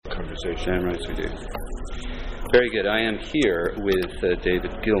conversation. Damn right we do. Very good. I am here with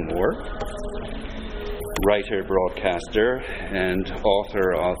David Gilmour, writer, broadcaster, and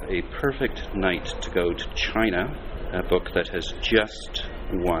author of A Perfect Night to Go to China, a book that has just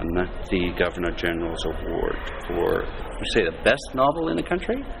won the Governor General's Award for, you say, the best novel in the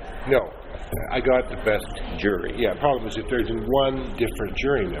country? No. I got the best jury. Yeah, problem is if there's one different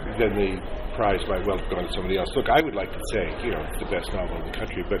jury member, then the prize might well go to somebody else. Look, I would like to say, it's the best novel in the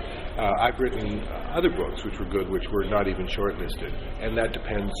country, but I've written other books which were good, which were not even shortlisted, and that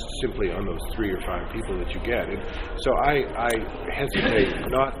depends simply on those 3 or 5 people that you get. And so I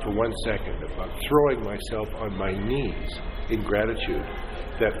hesitate not for one second about throwing myself on my knees in gratitude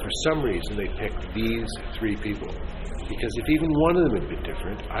that for some reason they picked these 3 people. Because if even one of them had been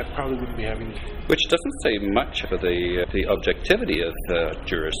different, I probably wouldn't be having... Which doesn't say much for the objectivity of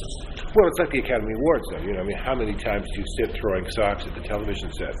jurists. Well, it's like the Academy Awards, though. How many times do you sit throwing socks at the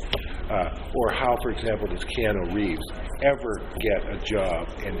television set? Or how, for example, does Keanu Reeves ever get a job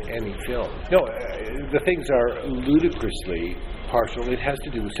in any film? No, the things are ludicrously partial. It has to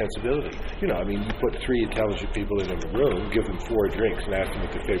do with sensibility. You put 3 intelligent people in a room, give them 4 drinks, and ask them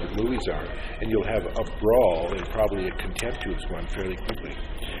what their favorite movies are, and you'll have a brawl, and probably a contemptuous one, fairly quickly.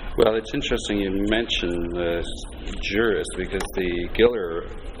 Well, it's interesting you mention the jurists, because the Gilmour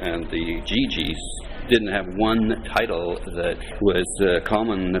and the Gigis didn't have one title that was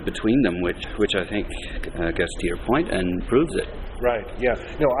common between them, which I think gets to your point and proves it. Right, yeah.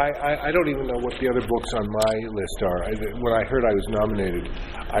 No, I don't even know what the other books on my list are. When I heard I was nominated,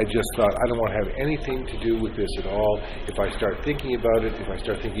 I just thought, I don't want to have anything to do with this at all. If I start thinking about it, if I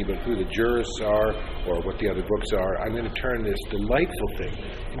start thinking about who the jurists are or what the other books are, I'm going to turn this delightful thing.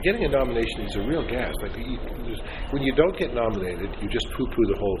 And getting a nomination is a real gas. When you don't get nominated, you just poo-poo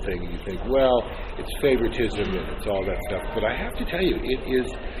the whole thing, and you think, well, it's favoritism and it's all that stuff. But I have to tell you, it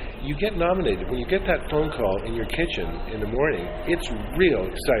is... You get nominated. When you get that phone call in your kitchen in the morning, it's real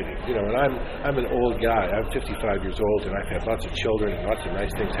exciting. And I'm an old guy. I'm 55 years old, and I've had lots of children and lots of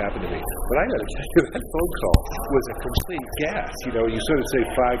nice things happen to me. But I got to tell you, that phone call was a complete gas. You sort of say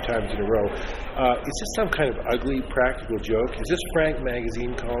 5 times in a row. Is this some kind of ugly practical joke? Is this Frank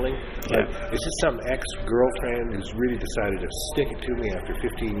Magazine calling? Yeah. Is this some ex-girlfriend who's really decided to stick it to me after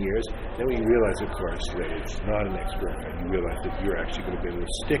 15 years? Then when you realize, of course, that it's not an ex-girlfriend, you realize that you're actually going to be able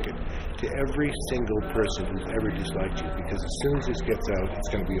to stick it to every single person who's ever disliked you, because as soon as this gets out, it's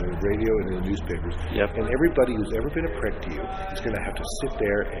going to be on the radio and in the newspapers. Yep. And everybody who's ever been a prick to you is going to have to sit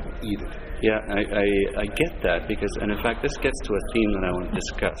there and eat it. Yeah, I get that, and in fact this gets to a theme that I want to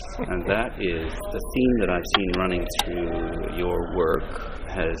discuss, and that is the theme that I've seen running through your work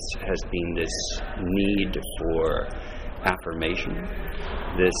has been this need for affirmation,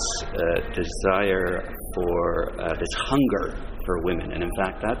 this desire for this hunger for women. And in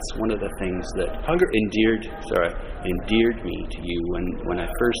fact, that's one of the things that endeared me to you when I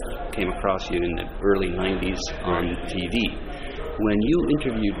first came across you in the early 90s on TV. When you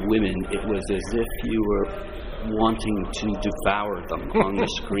interviewed women, it was as if you were wanting to devour them on the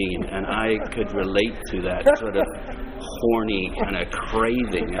screen, and I could relate to that sort of horny kind of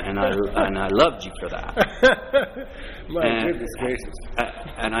craving, and I loved you for that. My goodness gracious.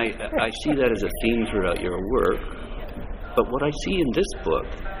 And I see that as a theme throughout your work. But what I see in this book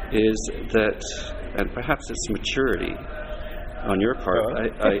is that, and perhaps it's maturity on your part,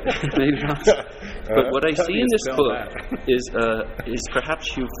 maybe not. But what I see in this book is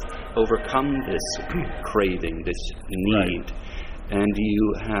perhaps you've overcome this craving, this need, and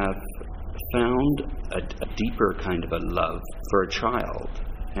you have found a deeper kind of a love for a child,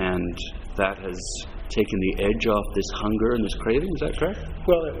 and that has taken the edge off this hunger and this craving. Is that correct?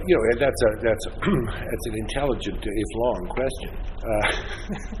 Well, that's an intelligent, if long, question.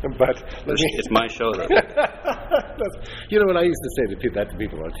 But it's my show, though. When I used to say that to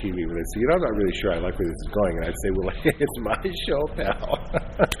people on TV, when they say, I'm not really sure I like where this is going, and I'd say, well, it's my show, pal.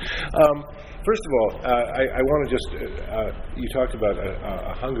 First of all, I want to just, you talked about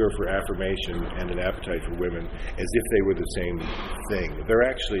a hunger for affirmation and an appetite for women as if they were the same thing. They're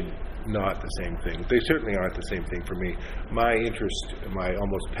actually not the same thing. They certainly aren't the same thing for me. My interest, my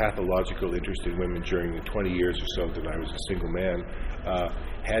almost pathological interest in women during the 20 years or so that I was a single man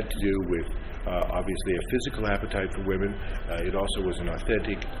had to do with obviously a physical appetite for women. It also was an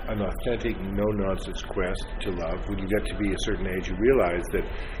authentic, no-nonsense quest to love. When you get to be a certain age, you realize that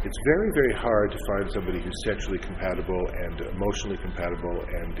it's very, very hard to find somebody who's sexually compatible and emotionally compatible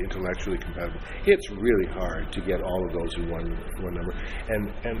and intellectually compatible. It's really hard to get all of those in one number.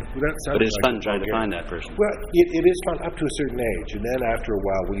 And that sounds. But it's fun trying to find that person. Well, it is fun up to a certain age, and then after a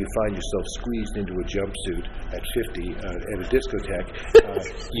while, when you find yourself squeezed into a jumpsuit at 50 at a discotheque,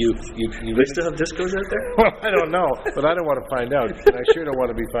 They still have discos out there? Well, I don't know, but I don't want to find out, and I sure don't want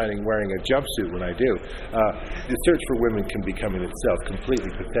to be wearing a jumpsuit when I do. The search for women can become in itself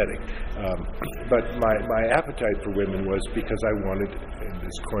completely pathetic. But my appetite for women was because I wanted, and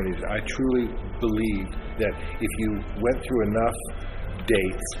this corny, I truly believed that if you went through enough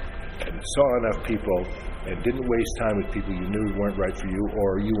dates and saw enough people and didn't waste time with people you knew weren't right for you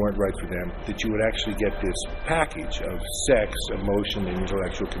or you weren't right for them, that you would actually get this package of sex, emotion, and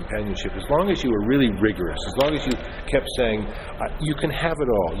intellectual companionship. As long as you were really rigorous, as long as you kept saying, you can have it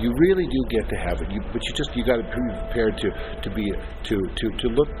all. You really do get to have it. But you got to be prepared to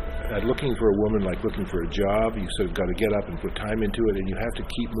look at looking for a woman like looking for a job. You sort of got to get up and put time into it, and you have to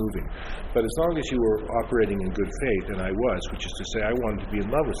keep moving. But as long as you were operating in good faith, and I was, which is to say, I wanted to be in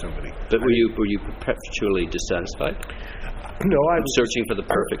love with somebody. But were you perpetually dissatisfied? No, I was searching for the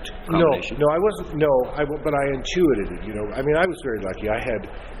perfect combination. No, I wasn't. No, but I intuited it. I mean, I was very lucky. I had,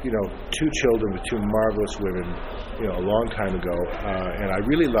 2 children with 2 marvelous women, a long time ago, and I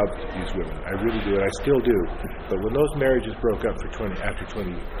really loved these women. I really do, and I still do. But when those marriages broke up after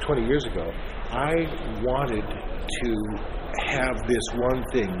 20 years ago, I wanted to have this one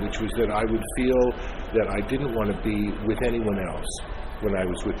thing, which was that I would feel that I didn't want to be with anyone else when I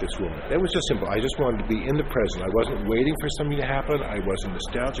was with this woman. It was just simple. I just wanted to be in the present. I wasn't waiting for something to happen. I wasn't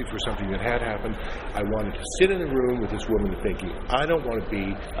nostalgic for something that had happened. I wanted to sit in a room with this woman thinking, I don't want to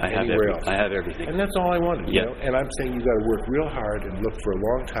be anywhere else. I have everything. And that's all I wanted. Yeah. And I'm saying you got to work real hard and look for a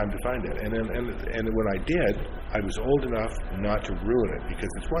long time to find it. And when I did, I was old enough not to ruin it,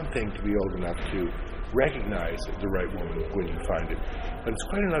 because it's one thing to be old enough to recognize the right woman when you find it. But it's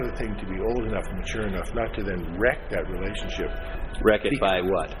quite another thing to be old enough and mature enough not to then wreck that relationship. Wreck it by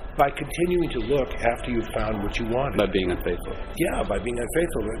what? By continuing to look after you've found what you wanted. By being unfaithful. Yeah, by being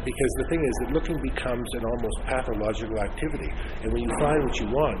unfaithful. Because the thing is that looking becomes an almost pathological activity. And when you find what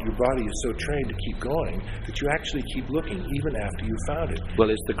you want, your body is so trained to keep going that you actually keep looking even after you've found it. Well,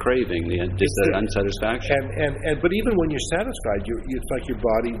 it's the craving, the unsatisfaction. But even when you're satisfied, it's like your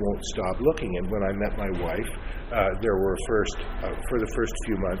body won't stop looking. And when I met my wife, there were for the first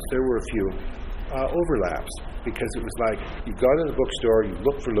few months, there were a few overlaps, because it was like you've gone to the bookstore, you've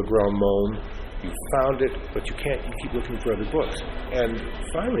looked for Le Grand Monde, you found it, but you keep looking for other books. And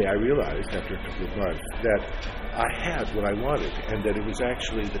finally I realized after a couple of months that I had what I wanted, and that it was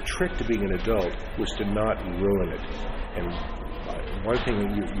actually the trick to being an adult was to not ruin it. And one thing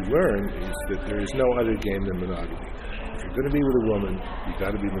that you learn is that there is no other game than monogamy. If you're going to be with a woman, you've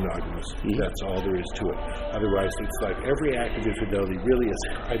got to be monogamous. Mm-hmm. That's all there is to it. Otherwise, it's like every act of infidelity really is,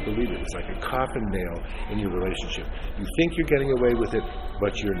 I believe it, it's like a coffin nail in your relationship. You think you're getting away with it,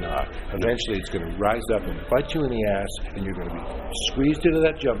 but you're not. Eventually, it's going to rise up and bite you in the ass, and you're going to be squeezed into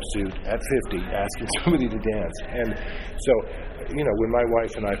that jumpsuit at 50 asking somebody to dance. And so, when my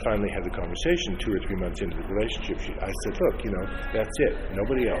wife and I finally had the conversation 2 or 3 months into the relationship, I said, look, that's it.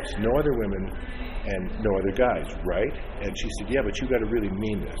 Nobody else. No other women and no other guys, right? And she said, yeah, but you got to really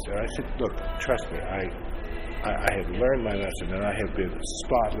mean this. And I said, look, trust me, I have learned my lesson, and I have been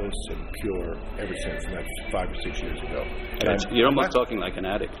spotless and pure ever since, and that's 5 or 6 years ago. And you're almost talking like an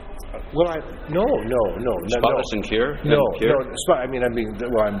addict. No. Spotless and pure? No.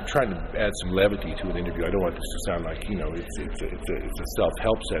 Well, I'm trying to add some levity to an interview. I don't want this to sound like, it's a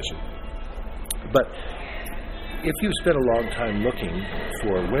self-help session. But if you spend a long time looking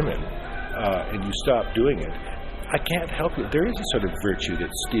for women, and you stop doing it, I can't help it. There is a sort of virtue that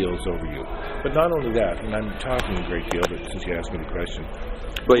steals over you. But not only that, and I'm talking a great deal, but since you asked me the question.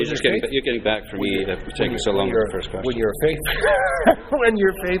 Well, you're getting back from me taking so long with the first question. When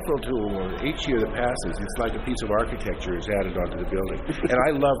you're faithful to a woman, each year that passes, it's like a piece of architecture is added onto the building. And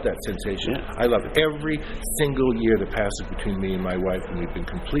I love that sensation. Yeah. I love it. Every single year that passes between me and my wife, and we've been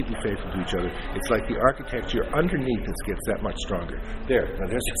completely faithful to each other, it's like the architecture underneath us gets that much stronger. Now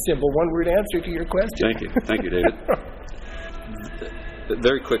there's a simple one-word answer to your question. Thank you, David.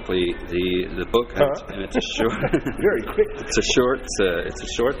 Very quickly, the book, and it's a short. Very quickly. It's a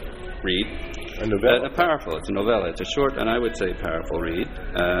short read. A novella. It's a novella. It's a short, and I would say powerful read.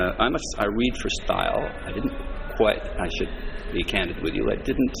 I read for style. I should be candid with you. I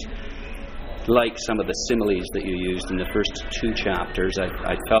didn't like some of the similes that you used in the first 2 chapters.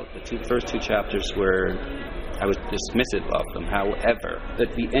 I felt the first 2 chapters were I was dismissive of them. However,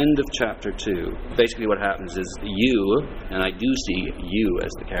 at the end of chapter 2, basically what happens is you, and I do see you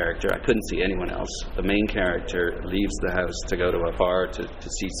as the character, I couldn't see anyone else. The main character leaves the house to go to a bar to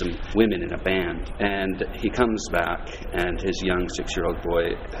see some women in a band, and he comes back and his young 6-year-old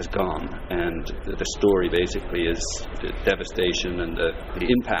boy has gone, and the story basically is the devastation and the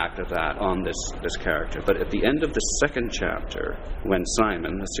impact of that on this character. But at the end of the second chapter, when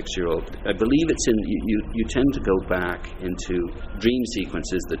Simon, the 6-year-old, I believe it's in, you tend to go back into dream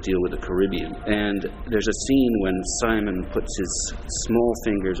sequences that deal with the Caribbean, and there's a scene when Simon puts his small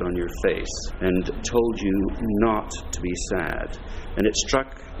fingers on your face and told you not to be sad, and it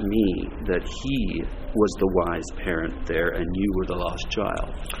struck me that he was the wise parent there and you were the lost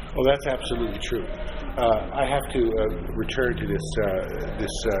child. Oh, that's absolutely true. I have to return to this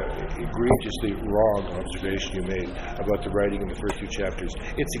egregiously wrong observation you made about the writing in the first 2 chapters.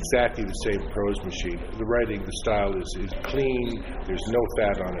 It's exactly the same prose machine. The writing, the style is clean, there's no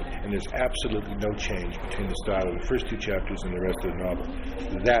fat on it, and there's absolutely no change between the style of the first 2 chapters and the rest of the novel.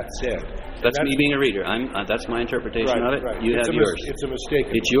 That said... That's me being a reader. That's my interpretation of it. Right. You have yours. It's a mistake.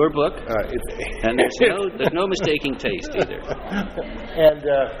 It's your book, and there's no mistaking taste either. And...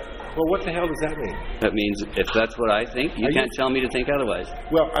 well, what the hell does that mean? That means if that's what I think, you can't tell me to think otherwise.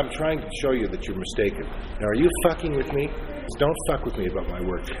 Well, I'm trying to show you that you're mistaken. Now, are you fucking with me? Don't fuck with me about my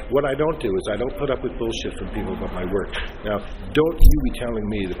work. What I don't do is I don't put up with bullshit from people about my work. Now, don't you be telling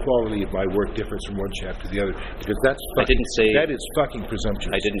me the quality of my work differs from one chapter to the other, because that's fucking, I didn't say... That is fucking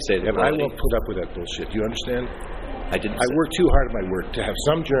presumptuous. I didn't say the and quality. I won't put up with that bullshit. Do you understand? I work too hard at my work to have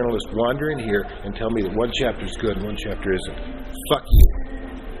some journalist wander in here and tell me that one chapter is good and one chapter isn't. Fuck you.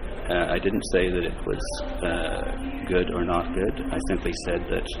 I didn't say that it was good or not good. I simply said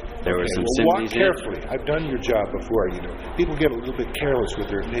that there were some walk similes in it. carefully. I've done your job before, you know. People get a little bit careless with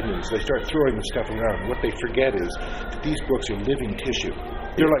their opinions. They start throwing the stuff around. What they forget is that these books are living tissue.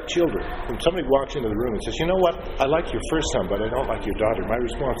 They're like children. When somebody walks into the room and says, you know what, I like your first son, but I don't like your daughter, my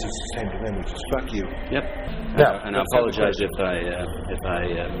response is the same to them, which is, fuck you. Yep. Now, and I apologize if I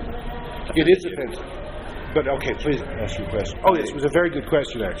it is offensive. But, okay, please ask your question. Oh, yes, it was a very good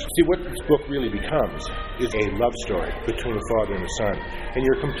question, actually. See, what this book really becomes is a love story between a father and a son. And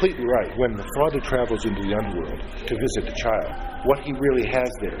you're completely right. When the father travels into the underworld to visit the child, what he really has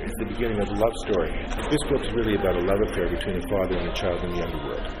there is the beginning of a love story. This book is really about a love affair between a father and a child in the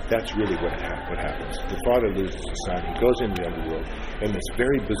underworld. That's really what happens. The father loses his son, he goes into the underworld, and this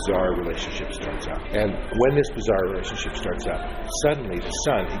very bizarre relationship starts out. And when this bizarre relationship starts out, suddenly the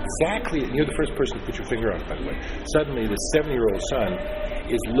son, exactly, you're the first person to put your finger on it, by the way, suddenly the 7-year-old son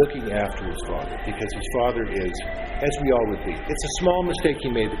is looking after his father, because his father is, as we all would be. It's a small mistake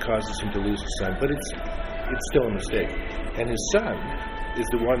he made that causes him to lose his son, but it's still a mistake. And his son is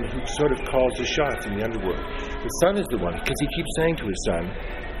the one who sort of calls the shots in the underworld. The son is the one, because he keeps saying to his son,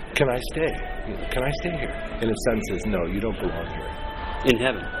 can I stay? Can I stay here? And his son says, no, you don't belong here. In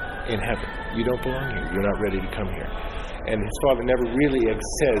heaven. In heaven. You don't belong here. You're not ready to come here. And his father never really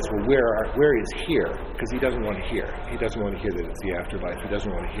says, well, where is here? Because he doesn't want to hear. He doesn't want to hear that it's the afterlife. He doesn't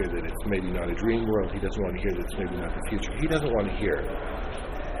want to hear that it's maybe not a dream world. He doesn't want to hear that it's maybe not the future. He doesn't want to hear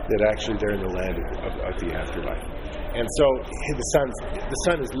that actually they're in the land of the afterlife. And so the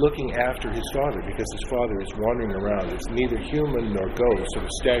son is looking after his father, because his father is wandering around. It's neither human nor ghost, sort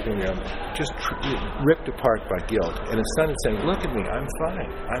of staggering around, just ripped apart by guilt. And his son is saying, look at me, I'm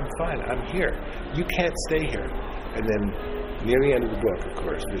fine, I'm here. You can't stay here. And then near the end of the book, of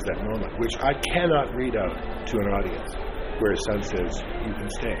course, there's that moment, which I cannot read out to an audience, where his son says, you can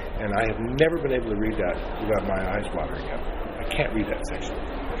stay. And I have never been able to read that without my eyes watering up. I can't read that section.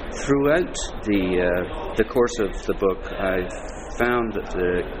 Throughout the course of the book, I found that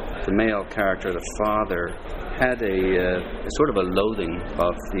the male character, the father, had a sort of a loathing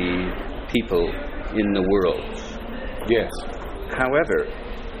of the people in the world. Yes. However,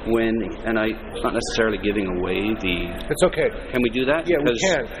 and I'm not necessarily giving away the... It's okay. Can we do that? Yeah, we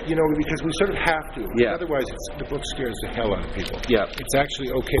can. You know, because we sort of have to. Yeah. Otherwise, the book scares the hell out of people. Yeah. It's actually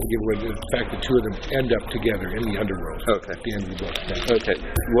okay to give away the fact that two of them end up together in the underworld. Okay. At the end of the book. Yeah. Okay.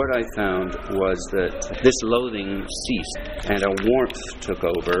 What I found was that this loathing ceased, and a warmth took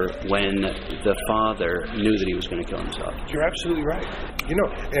over when the father knew that he was going to kill himself. You're absolutely right. You know,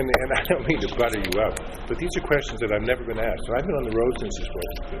 and I don't mean to butter you up, but these are questions that I've never been asked. So I've been on the road since this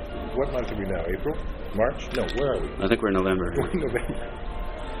book. What month are we now? April? March? No, where are we? I think we're in November. We're in November.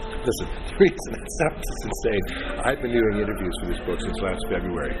 Listen, the reason that sounds insane, I've been doing interviews for this book since last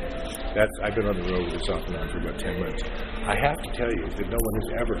February. I've been on the road with this off and on for about 10 months. I have to tell you that no one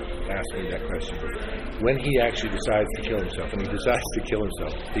has ever asked me that question. When he actually decides to kill himself, and he decides to kill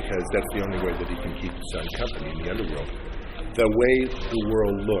himself because that's the only way that he can keep his son company in the underworld, the way the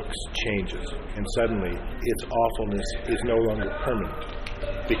world looks changes, and suddenly its awfulness is no longer permanent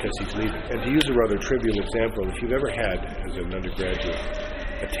because he's leaving. And to use a rather trivial example, if you've ever had, as an undergraduate,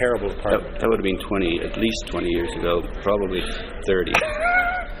 a terrible apartment... That would have been at least 20 years ago, probably 30.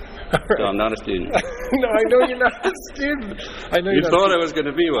 So I'm not a student. No, I know you're not a student. I know you thought I was going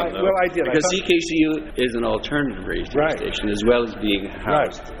to be one, though. Well, I did. Because CKCU is an alternative radio station, as well as being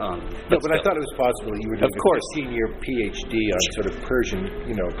housed on... No, but I thought it was possible you were doing a 15-year PhD on sort of Persian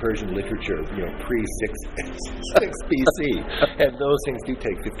literature, pre-6 BC, and those things do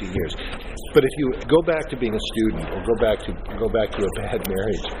take 15 years. But if you go back to being a student, or go back to a bad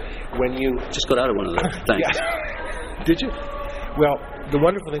marriage, when you... Just got out of one of those. Thanks. Yeah. Did you? Well, the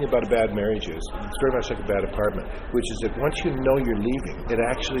wonderful thing about a bad marriage is it's very much like a bad apartment, which is that once you know you're leaving, it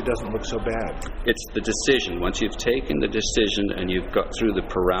actually doesn't look so bad. It's the decision. Once you've taken the decision and you've got through the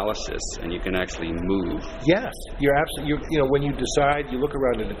paralysis and you can actually move. Yes, you're absolutely. When you decide, you look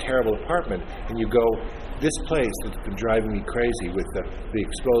around in a terrible apartment and you go, this place that's been driving me crazy with the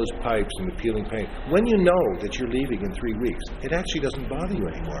exposed pipes and the peeling paint. When you know that you're leaving in 3 weeks, it actually doesn't bother you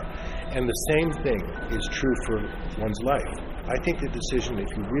anymore. And the same thing is true for one's life. I think the decision,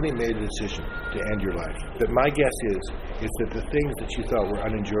 if you really made a decision to end your life, that my guess is that the things that you thought were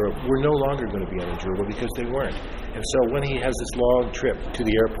unendurable were no longer going to be unendurable because they weren't. And so when he has this long trip to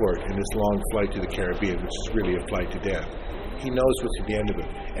the airport and this long flight to the Caribbean, which is really a flight to death, he knows what's at the end of it.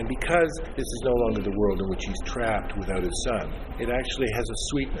 And because this is no longer the world in which he's trapped without his son, it actually has a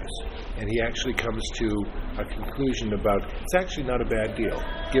sweetness. And he actually comes to a conclusion about, it's actually not a bad deal,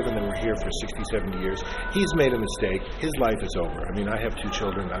 given that we're here for 60, 70 years. He's made a mistake. His life is over. I mean, I have 2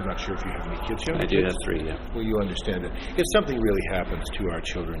 children. I'm not sure if you have any kids. I do have 3, yeah. Well, you understand it. If something really happens to our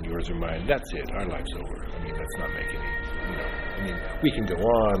children, yours or mine, that's it. Our life's over. I mean, let's not make any, we can go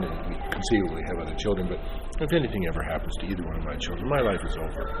on and we conceivably have other children, but if anything ever happens to either one of my children, my life is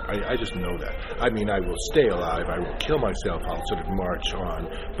over. I just know that. I mean, I will stay alive. I will kill myself. I'll sort of march on.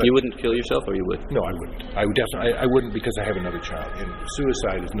 But you wouldn't kill yourself, or you would? No, I wouldn't. I would definitely. I wouldn't because I have another child. And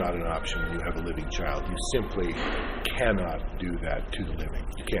suicide is not an option when you have a living child. You simply cannot do that to the living.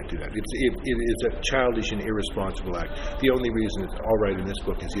 You can't do that. It is a childish and irresponsible act. The only reason it's all right in this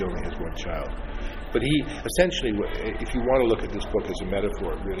book is he only has 1 child. But he essentially, if you want to look at this book as a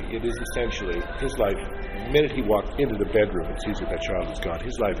metaphor, really, it is essentially his life. The minute he walks into the bedroom and sees that that child is gone,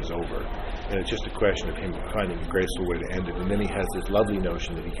 his life is over. And it's just a question of him finding a graceful way to end it. And then he has this lovely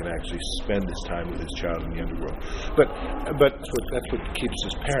notion that he can actually spend his time with his child in the underworld. But that's what keeps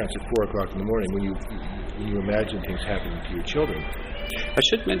his parents at 4 o'clock in the morning when you imagine things happening to your children. I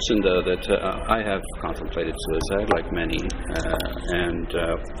should mention, though, that I have contemplated suicide, like many, and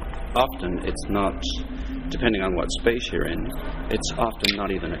often it's not, depending on what space you're in, it's often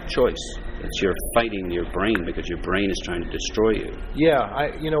not even a choice. It's you're fighting your brain because your brain is trying to destroy you. Yeah,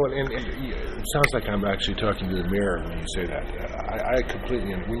 and it sounds like I'm actually talking to the mirror when you say that. I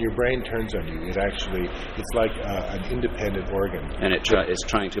completely, when your brain turns on you, it's like an independent organ. And it's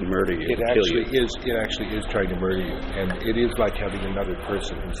trying to murder you, It actually is trying to murder you. And it is like having another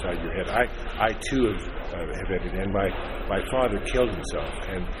person inside your head. I too have ended, and my father killed himself.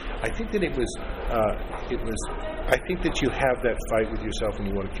 And I think that I think that you have that fight with yourself when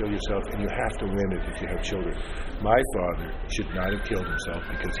you want to kill yourself, and you have to win it if you have children. My father should not have killed himself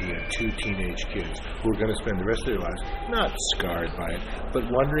because he had 2 teenage kids who were going to spend the rest of their lives not scarred by it, but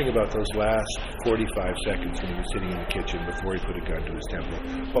wondering about those last 45 seconds when he was sitting in the kitchen before he put a gun to his temple.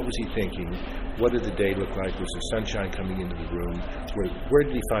 What was he thinking? What did the day look like? Was the sunshine coming into the room? Where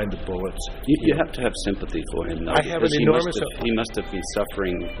did he find the bullets? You have to have sympathy for him, though. I have an enormous... He must have been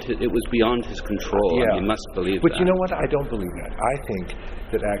suffering. It was beyond his control. Yeah. You must believe But that. you know what? I don't believe that. I think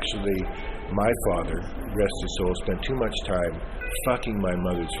that actually my father, rest his soul, spent too much time fucking my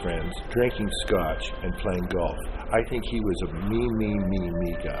mother's friends, drinking scotch, and playing golf. I think he was a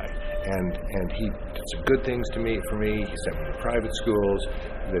me guy. And he did some good things for me. He sent me to private schools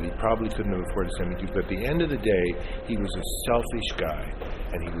that he probably couldn't have afforded to send me to. But at the end of the day, he was a selfish guy.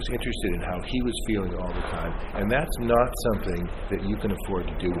 and he was interested in how he was feeling all the time. And that's not something that you can afford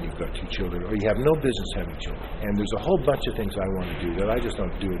to do when you've got 2 children, or you have no business having children. And there's a whole bunch of things I want to do that I just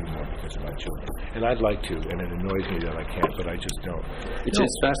don't do anymore because of my children. And I'd like to, and it annoys me that I can't, but I just don't. It's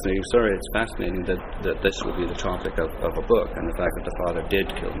fascinating. Sorry, it's fascinating that this will be the topic of a book, and the fact that the father did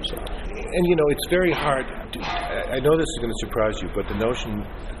kill himself. And it's very hard. I know this is going to surprise you, but the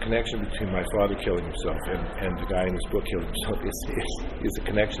connection between my father killing himself and the guy in this book killing himself is a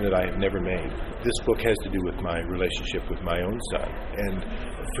connection that I have never made. This book has to do with my relationship with my own son. And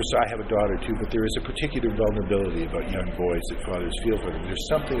I have a daughter too, but there is a particular vulnerability about young boys that fathers feel for them. There's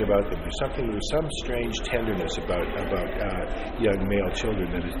something about them. There's some strange tenderness about young male children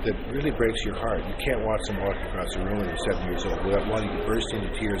that really breaks your heart. You can't watch them walk across the room when they're 7 years old without wanting to burst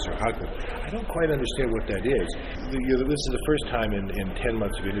into tears or hug them. I don't quite understand what that is. This is the first time in 10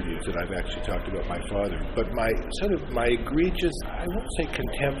 months of interviews that I've actually talked about my father. But my egregious, I won't say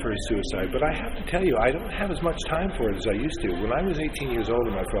contempt for his suicide, but I have to tell you, I don't have as much time for it as I used to. When I was 18 years old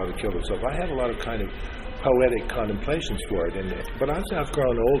and my father killed himself, I had a lot of kind of poetic contemplations for it. But as I've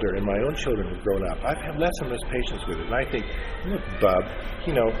grown older and my own children have grown up, I've had less and less patience with it. And I think, look, Bub,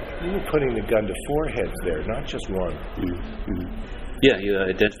 you were putting the gun to 4 heads there, not just one. Mm-hmm. Yeah, you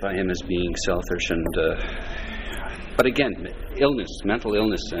identify him as being selfish and... But again, mental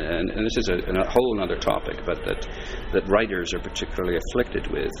illness, and this is a whole other topic, but that writers are particularly afflicted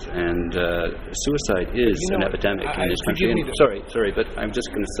with, and suicide is an epidemic in this country. And sorry, but I'm just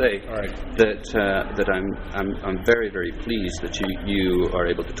going to say that I'm very, very pleased that you are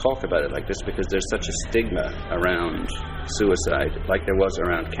able to talk about it like this, because there's such a stigma around suicide, like there was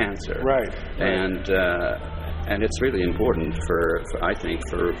around cancer. Right. And it's really important I think,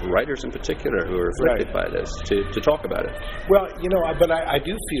 for writers in particular who are afflicted by this to talk about it. Well, but I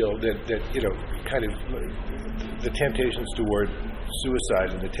do feel that kind of the temptations toward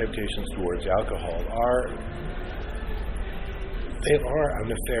suicide and the temptations towards alcohol are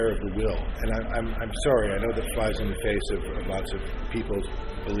an affair of the will. And I'm sorry, I know that flies in the face of lots of people's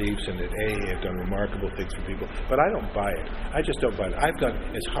beliefs, and that AA have done remarkable things for people, but I don't buy it. I just don't buy it. I've got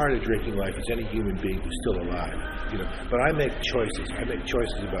as hard a drinking life as any human being who's still alive, but I make choices. I make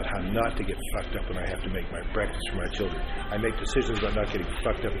choices about how not to get fucked up when I have to make my breakfast for my children. I make decisions about not getting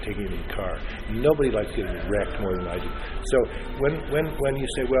fucked up and taking them in the car. Nobody likes getting wrecked more than I do. So when you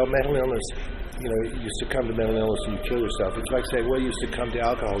say, well, mental illness, you succumb to mental illness and you kill yourself, it's like saying, well, you succumb to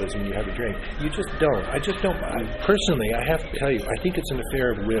alcoholism and you have a drink. You just don't. I just don't. Personally, I have to tell you, I think it's an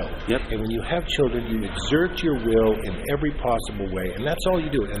affair of will. Yep. And when you have children, you exert your will in every possible way, and that's all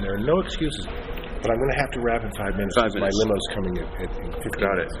you do. And there are no excuses. But I'm going to have to wrap in 5 minutes. 5 minutes. My limo's coming in 15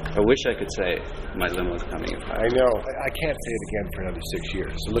 Got minutes. it. I wish I could say my limo's coming in 5 minutes. I know. I can't say it again for another 6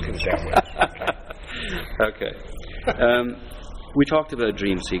 years, so look at it that way. Okay. We talked about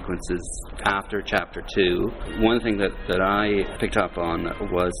dream sequences after Chapter 2. One thing that I picked up on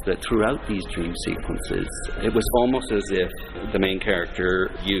was that throughout these dream sequences, it was almost as if the main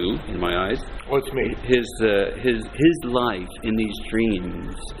character, you, in my eyes, What's me? His life in these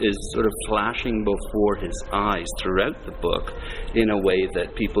dreams is sort of flashing before his eyes throughout the book in a way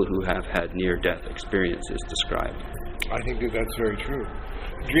that people who have had near-death experiences describe. I think that's very true.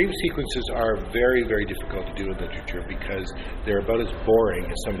 Dream sequences are very, very difficult to do in literature because they're about as boring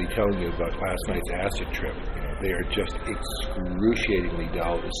as somebody telling you about last night's acid trip. They are just excruciatingly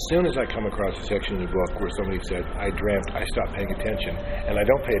dull. As soon as I come across a section in the book where somebody said, I dreamt, I stop paying attention, and I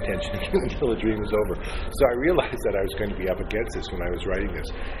don't pay attention until the dream is over. So I realized that I was going to be up against this when I was writing this.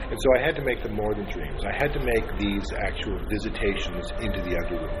 And so I had to make them more than dreams. I had to make these actual visitations into the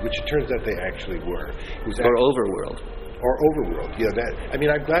underworld, which it turns out they actually were. Or overworld. Or overworld,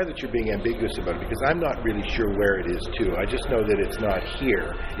 I'm glad that you're being ambiguous about it, because I'm not really sure where it is, too. I just know that it's not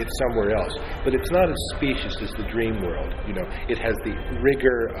here. It's somewhere else. But it's not as specious as the dream world. It has the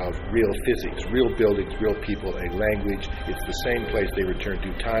rigor of real physics, real buildings, real people, a language. It's the same place they return to.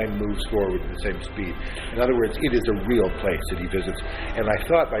 Time moves forward at the same speed. In other words, it is a real place that he visits. And I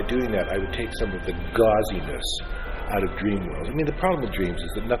thought by doing that, I would take some of the gauziness out of dream worlds. The problem with dreams is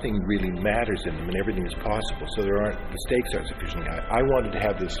that nothing really matters in them and everything is possible, so the stakes aren't sufficiently high. I wanted to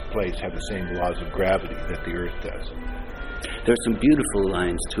have this place have the same laws of gravity that the Earth does. There's some beautiful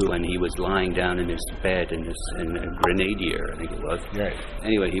lines, too, when he was lying down in his bed in a grenadier, I think it was. Right.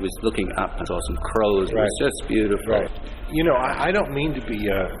 Anyway, he was looking up and saw some crows. It was just beautiful. Right. I don't mean to be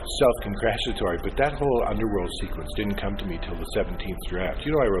self-congratulatory, but that whole underworld sequence didn't come to me till the 17th draft.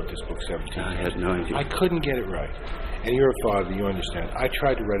 I wrote this book 17 I had no idea. I couldn't get it right. And you're a father, you understand. I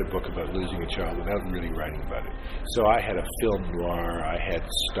tried to write a book about losing a child without really writing about it. So I had a film noir, I had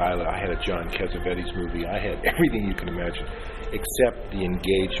style, I had a John Cassavetes movie, I had everything you can imagine. except the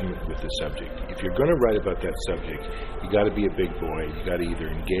engagement with the subject. If you're going to write about that subject, you got to be a big boy. You got to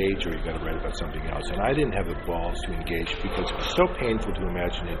either engage or you got to write about something else. And I didn't have the balls to engage because it was so painful to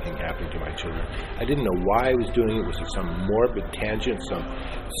imagine anything happening to my children. I didn't know why I was doing it. Was it some morbid tangent, some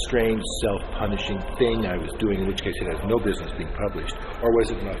strange self-punishing thing I was doing, in which case it has no business being published? Or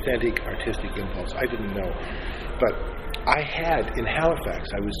was it an authentic artistic impulse? I didn't know. But I had, in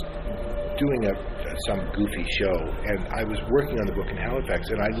Halifax, I was doing some goofy show, and I was working on the book in Halifax,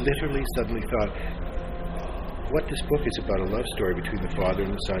 and I literally suddenly thought, what this book is about, a love story between the father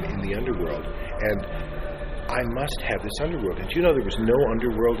and the son in the underworld, and I must have this underworld. And do you know there was no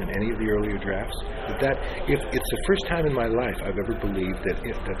underworld in any of the earlier drafts? If it's the first time in my life I've ever believed that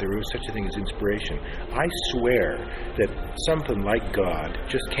there was such a thing as inspiration. I swear that something like God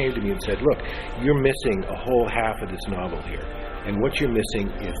just came to me and said, look, you're missing a whole half of this novel here. And what you're missing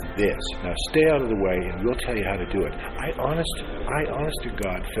is this. Now stay out of the way and we'll tell you how to do it. I honest to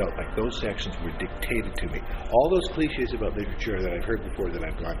God felt like those sections were dictated to me. All those cliches about literature that I've heard before that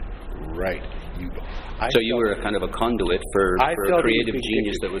I've gone, right. So you were a kind of a conduit for creative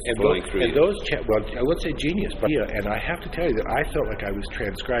genius that was flowing through you. Well, I would say genius, but and I have to tell you that I felt like I was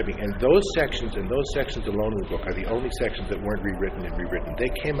transcribing. And those sections alone in the book are the only sections that weren't rewritten.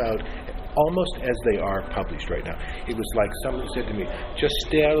 They came out almost as they are published right now. It was like someone said to me, just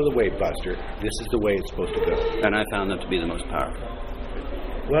stay out of the way, Buster. This is the way it's supposed to go. And I found them to be the most powerful.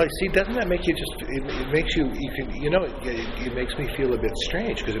 Well, see, doesn't that make you just, it makes you can, it makes me feel a bit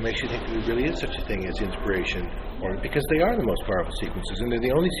strange, because it makes you think there really is such a thing as inspiration, or because they are the most powerful sequences, and they're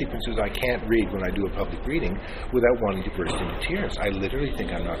the only sequences I can't read when I do a public reading without wanting to burst into tears. I literally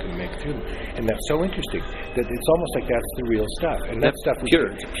think I'm not going to make it through them. And that's so interesting, that it's almost like that's the real stuff. And that stuff was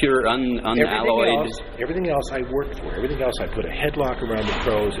pure unalloyed. Everything else I worked for, everything else I put a headlock around the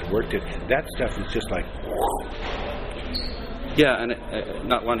prose and worked it, that stuff was just like, yeah, and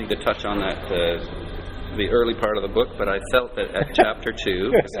not wanting to touch on that, the early part of the book, but I felt that at chapter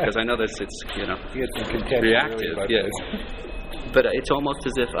 2, because I know this, it's reactive, yes. But it's almost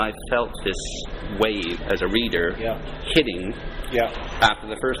as if I felt this wave as a reader hitting after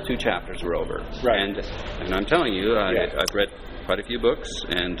the first 2 chapters were over. Right. And I'm telling you, I've read quite a few books,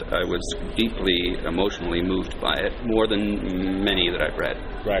 and I was deeply emotionally moved by it, more than many that I've read.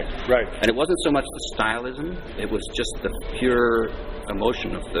 Right. And it wasn't so much the stylism; it was just the pure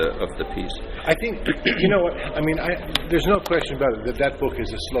emotion of the piece. I think, you know what? I mean, there's no question about it that book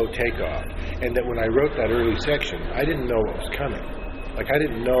is a slow takeoff, and that when I wrote that early section, I didn't know what was coming. Like, I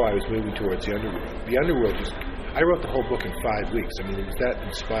didn't know I was moving towards the underworld. The underworld just. I wrote the whole book in 5 weeks. I mean, it was that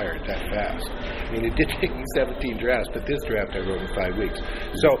inspired, that fast. I mean, it did take me 17 drafts, but this draft I wrote in 5 weeks.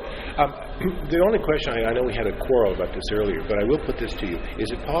 So, the only question, I know we had a quarrel about this earlier, but I will put this to you. Is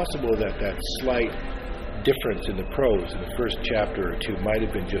it possible that slight difference in the prose in the first chapter or 2 might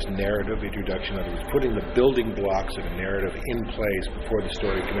have been just narrative introduction? In other words, putting the building blocks of a narrative in place before the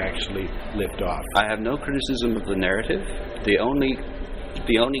story can actually lift off? I have no criticism of the narrative. The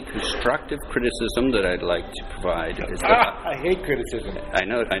only constructive criticism that I'd like to provide is that I hate criticism. I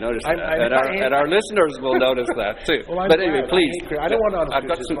noticed that. And our listeners will notice that too. Well, but anyway, please. I don't want honest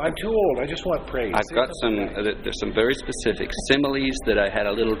criticism. I'm too old. I just want praise. I've got there's some very specific similes that I had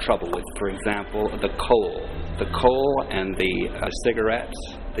a little trouble with. For example, the coal and the cigarettes.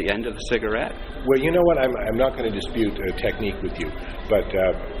 The end of the cigarette. Well, you know what? I'm not going to dispute technique with you, but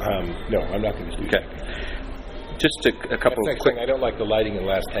no, I'm not going to dispute. Okay. Just a couple of quick... I don't like the lighting in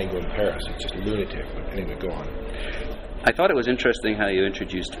Last Tango in Paris. It's just lunatic. But anyway, go on. I thought it was interesting how you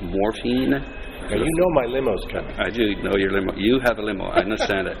introduced morphine. Now, you know my limo's coming. I do know your limo. You have a limo. I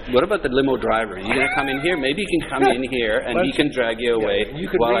understand it. What about the limo driver? Are you going to come in here? Maybe you can come in here and he can drag you away you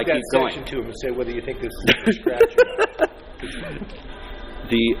can while I read keep that going. section to him and say whether you think this is a scratch or not.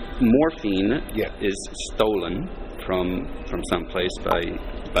 The morphine is stolen from someplace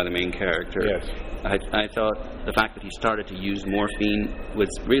by the main character. Yes. I thought the fact that he started to use morphine was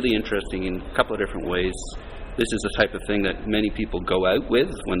really interesting in a couple of different ways. This is the type of thing that many people go out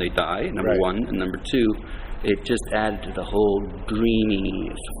with when they die, number one. And number two, it just added to the whole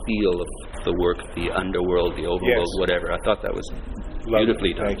dreamy feel of the work, the underworld, the overworld, whatever. I thought that was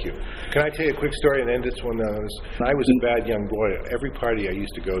beautifully done. Thank you. Can I tell you a quick story and end this one? When I was a bad young boy, every party I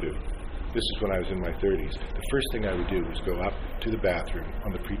used to go to, this is when I was in my 30s, the first thing I would do was go up to the bathroom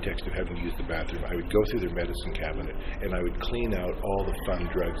on the pretext of having to use the bathroom. I would go through their medicine cabinet and I would clean out all the fun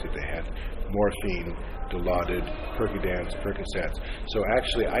drugs that they had. Morphine, Dilaudid, Percodans, Percocets. So I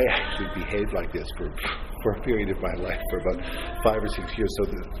actually behaved like this for for a period of my life for about 5 or 6 years. So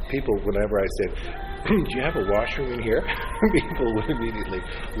the people, whenever I said, "Do you have a washroom in here?" people would immediately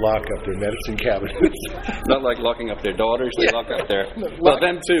lock up their medicine cabinets. Not like locking up their daughters, they lock up their... Well,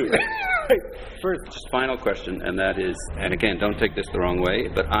 them too. First, just final question, and that is, and again, don't take this the wrong way,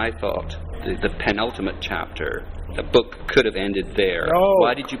 but I thought the penultimate chapter, the book could have ended there. Oh,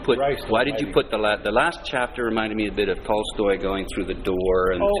 why did you put the last chapter reminded me a bit of Tolstoy going through the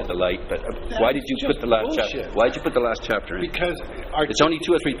door and to the light, but why did you put the last chapter? Why did you put the last chapter in? Because it's only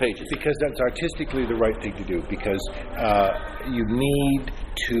 2 or 3 pages. Because that's artistically the right thing to do. Because you need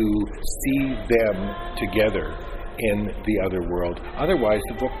to see them together in the other world. Otherwise,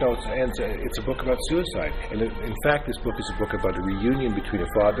 the book ends. It's a book about suicide. And in fact, this book is a book about a reunion between a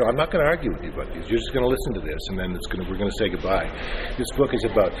father. I'm not going to argue with you about this. You're just going to listen to this, and then we're going to say goodbye. This book is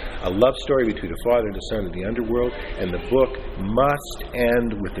about a love story between a father and a son in the underworld, and the book must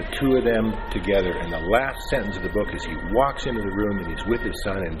end with the two of them together. And the last sentence of the book is he walks into the room and he's with his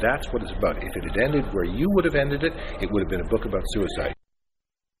son, and that's what it's about. If it had ended where you would have ended it, it would have been a book about suicide.